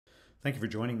Thank you for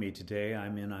joining me today.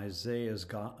 I'm in Isaiah's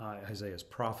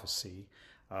prophecy,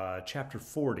 chapter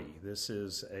 40. This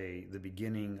is the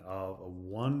beginning of a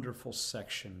wonderful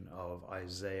section of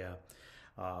Isaiah.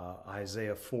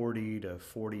 Isaiah 40 to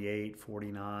 48,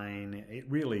 49,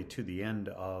 really to the end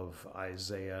of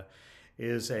Isaiah,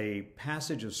 is a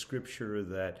passage of scripture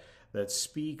that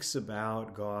speaks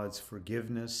about God's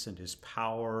forgiveness and his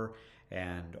power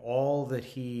and all that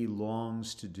he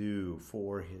longs to do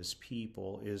for his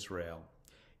people, Israel.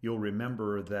 You'll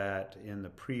remember that in the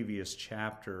previous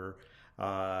chapter,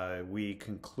 we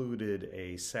concluded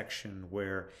a section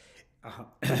where,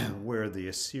 where the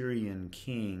Assyrian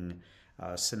king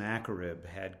Sennacherib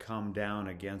had come down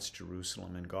against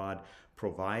Jerusalem, and God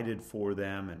provided for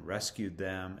them and rescued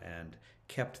them and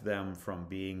kept them from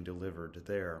being delivered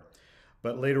there.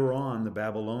 But later on, the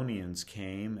Babylonians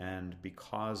came, and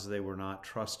because they were not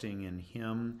trusting in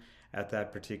him at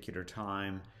that particular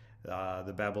time,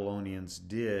 the Babylonians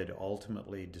did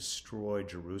ultimately destroy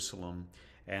Jerusalem,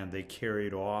 and they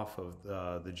carried off of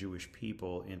the Jewish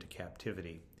people into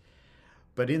captivity.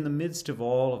 But in the midst of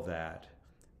all of that,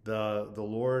 the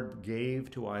Lord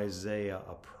gave to Isaiah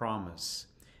a promise,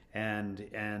 and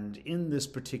in this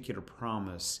particular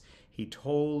promise, he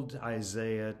told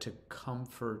Isaiah to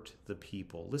comfort the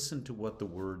people. Listen to what the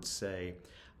words say.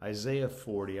 Isaiah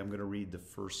 40, I'm going to read the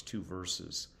first two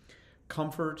verses.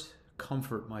 Comfort,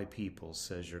 comfort my people,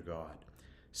 says your God.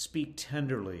 Speak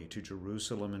tenderly to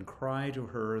Jerusalem and cry to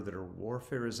her that her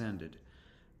warfare is ended,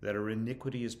 that her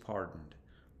iniquity is pardoned,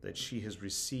 that she has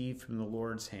received from the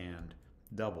Lord's hand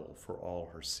double for all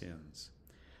her sins.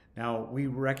 Now, we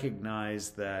recognize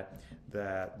that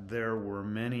there were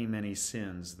many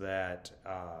sins that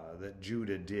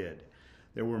Judah did.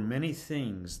 There were many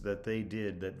things that they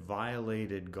did that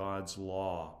violated God's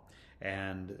law,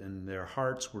 and their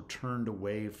hearts were turned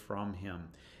away from him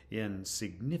in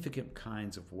significant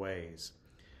kinds of ways.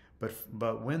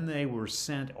 But when they were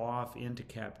sent off into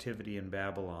captivity in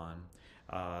Babylon,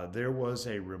 there was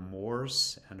a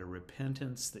remorse and a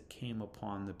repentance that came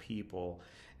upon the people,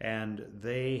 and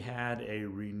they had a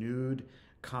renewed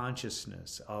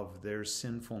consciousness of their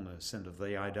sinfulness and of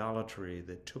the idolatry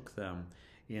that took them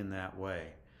in that way.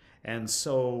 And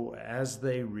so as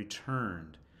they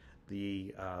returned,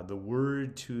 the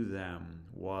word to them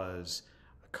was,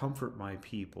 comfort my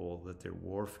people that their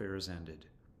warfare is ended,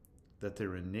 that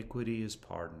their iniquity is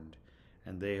pardoned,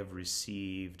 and they have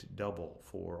received double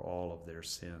for all of their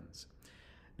sins.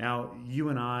 Now, you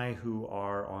and I who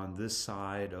are on this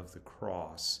side of the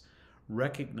cross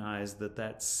recognize that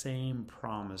that same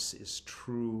promise is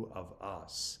true of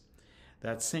us.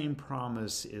 That same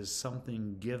promise is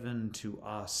something given to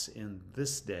us in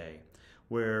this day,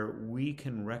 where we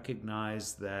can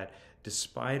recognize that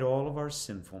despite all of our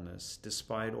sinfulness,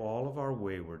 despite all of our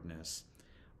waywardness,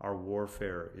 our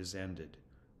warfare is ended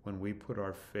when we put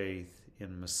our faith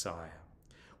in Messiah.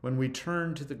 When we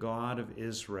turn to the God of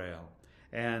Israel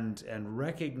and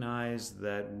recognize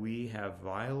that we have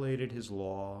violated his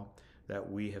law, that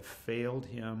we have failed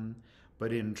him,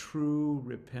 but in true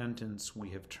repentance we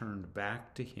have turned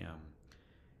back to him,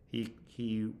 he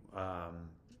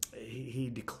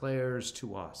declares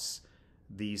to us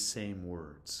these same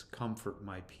words, comfort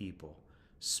my people,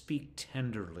 speak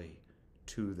tenderly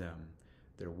to them.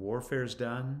 Their warfare's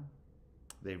done.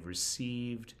 They've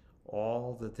received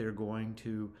all that they're going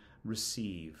to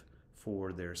receive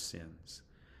for their sins.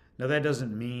 Now, that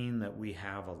doesn't mean that we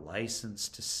have a license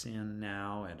to sin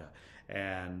now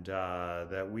and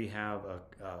that we have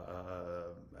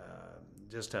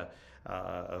just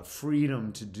a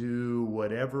freedom to do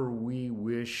whatever we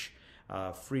wish.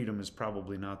 Freedom is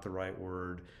probably not the right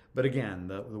word, but again,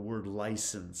 the word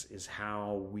license is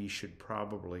how we should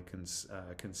probably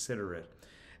consider it.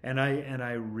 And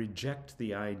I reject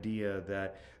the idea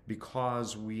that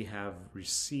because we have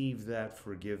received that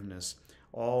forgiveness,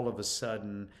 all of a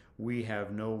sudden we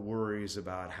have no worries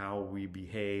about how we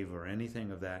behave or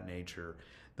anything of that nature.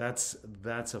 That's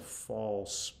a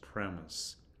false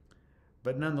premise.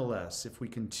 But nonetheless, if we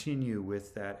continue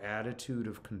with that attitude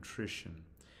of contrition,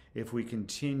 if we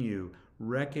continue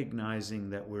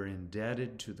recognizing that we're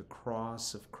indebted to the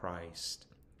cross of Christ,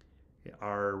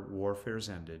 our warfare's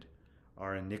ended,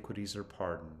 our iniquities are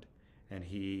pardoned, and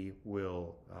he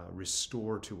will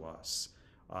restore to us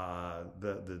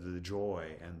the joy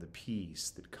and the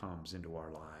peace that comes into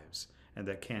our lives and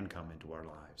that can come into our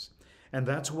lives. And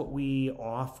that's what we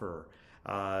offer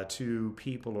to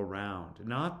people around.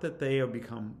 Not that they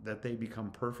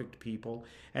become perfect people,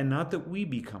 and not that we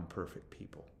become perfect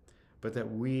people, but that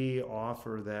we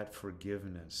offer that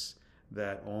forgiveness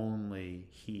that only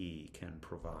he can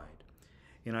provide.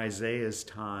 In Isaiah's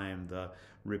time, the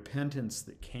repentance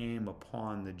that came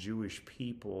upon the Jewish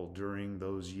people during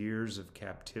those years of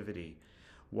captivity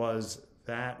was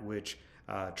that which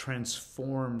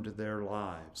transformed their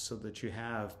lives, so that you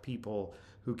have people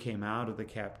who came out of the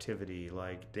captivity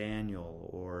like Daniel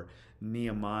or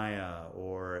Nehemiah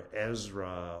or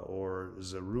Ezra or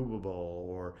Zerubbabel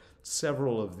or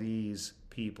several of these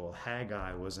people.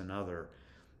 Haggai was another.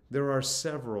 There are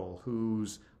several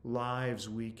whose lives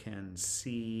we can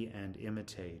see and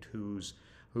imitate, whose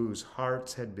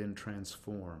hearts had been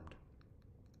transformed,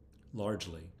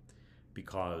 largely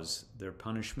because their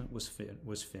punishment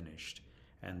was finished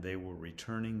and they were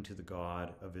returning to the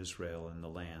God of Israel in the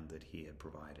land that he had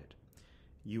provided.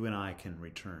 You and I can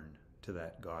return to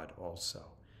that God also,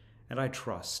 and I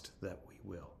trust that we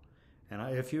will. And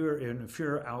if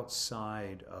you're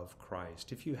outside of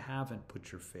Christ, if you haven't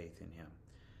put your faith in him,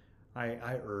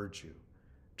 I urge you,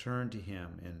 turn to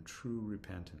him in true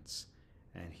repentance,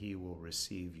 and he will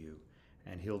receive you,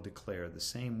 and he'll declare the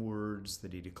same words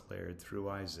that he declared through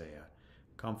Isaiah.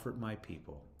 Comfort my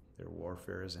people, their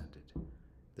warfare is ended,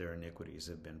 their iniquities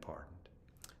have been pardoned.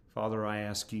 Father, I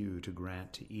ask you to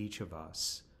grant to each of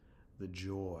us the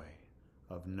joy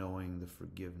of knowing the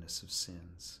forgiveness of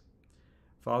sins.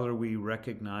 Father, we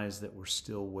recognize that we're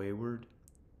still wayward,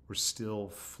 we're still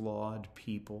flawed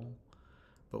people,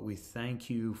 but we thank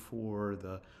you for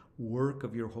the work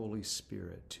of your Holy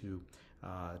Spirit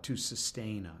to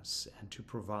sustain us and to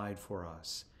provide for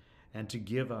us and to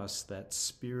give us that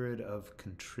spirit of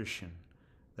contrition,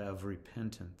 of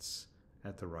repentance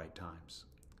at the right times.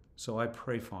 So I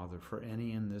pray, Father, for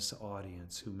any in this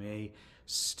audience who may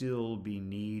still be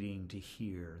needing to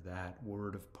hear that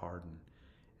word of pardon,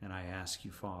 and I ask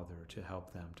you, Father, to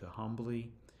help them to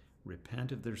humbly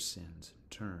repent of their sins and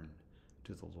turn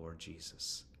to the Lord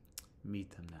Jesus.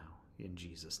 Meet them now in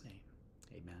Jesus' name.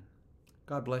 Amen.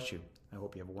 God bless you. I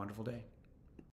hope you have a wonderful day.